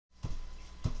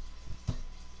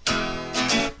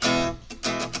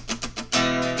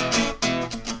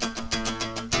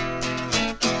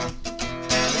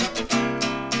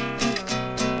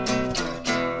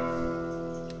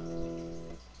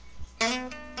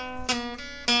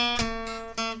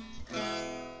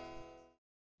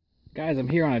Guys, I'm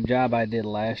here on a job I did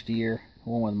last year,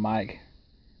 one with Mike.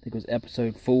 I think it was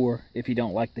episode 4, If You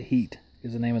Don't Like the Heat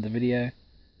is the name of the video.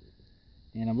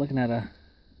 And I'm looking at a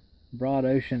Broad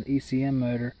Ocean ECM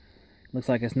motor. Looks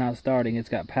like it's not starting. It's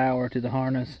got power to the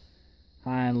harness,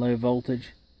 high and low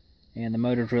voltage, and the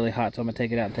motor's really hot, so I'm going to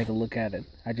take it out and take a look at it.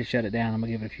 I just shut it down. I'm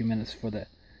going to give it a few minutes for the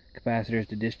capacitors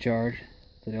to discharge,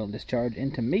 so they'll discharge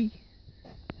into me,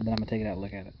 and then I'm going to take it out and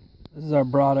look at it. This is our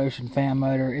Broad Ocean fan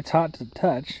motor. It's hot to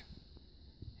touch,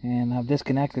 and I've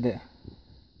disconnected it.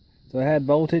 So it had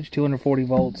voltage, 240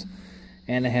 volts,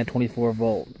 and it had 24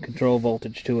 volt control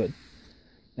voltage to it.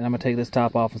 And I'm going to take this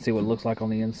top off and see what it looks like on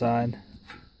the inside.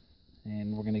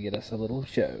 And we're going to get us a little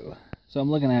show. So I'm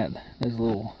looking at this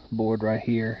little board right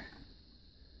here.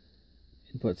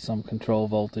 Input some control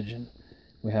voltage, and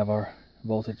we have our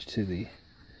voltage to the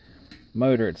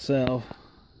motor itself.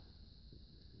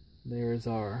 There's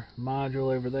our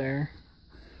module over there,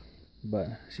 but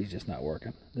she's just not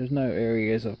working. There's no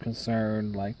areas of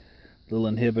concern like little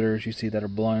inhibitors you see that are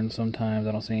blown sometimes.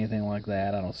 I don't see anything like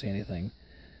that. I don't see anything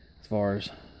as far as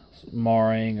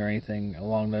marring or anything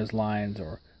along those lines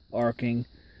or arcing.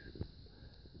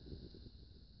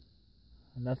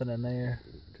 Nothing in there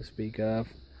to speak of.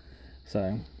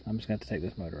 So I'm just going to take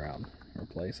this motor out and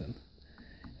replace it.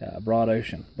 Broad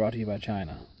Ocean, brought to you by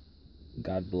China.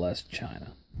 God bless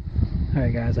China.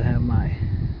 Alright guys, I have my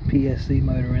PSC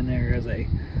motor in there as a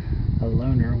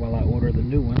loaner while I order the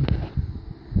new one.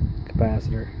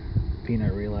 Capacitor,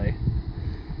 peanut relay,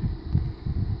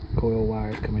 coil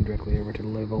wires coming directly over to the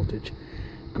low voltage,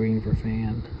 green for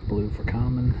fan, blue for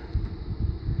common,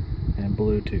 and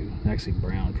blue to, actually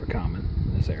brown for common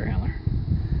in this air handler.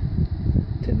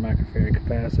 10 microfarad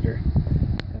capacitor.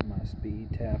 Have my speed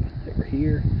tap over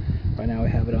here. Right now we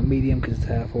have it on medium because it's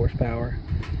half horsepower.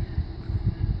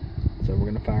 So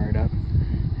we're going to fire it up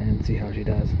and see how she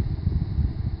does.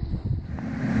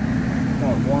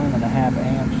 Got 1.5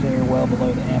 amps there, well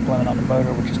below the amp limit on the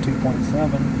motor, which is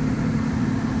 2.7.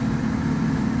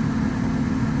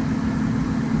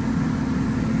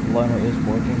 The loaner is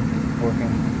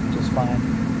working just fine.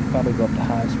 Probably go up to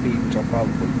high speed, which I'll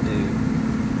probably do.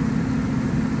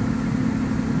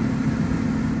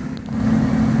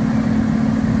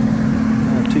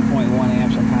 Uh, 2.1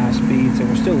 amps on high speed, so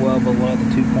we're still well below the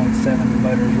 2.7 the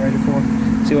motor is rated for.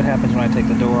 See what happens when I take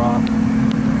the door off.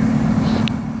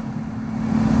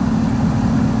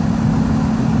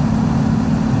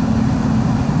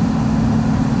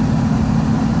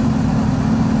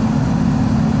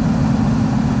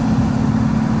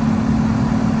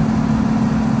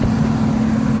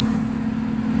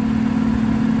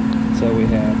 So we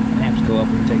have amps go up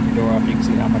when you take your door off. You can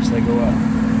see how much they go up.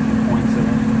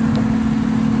 0.7.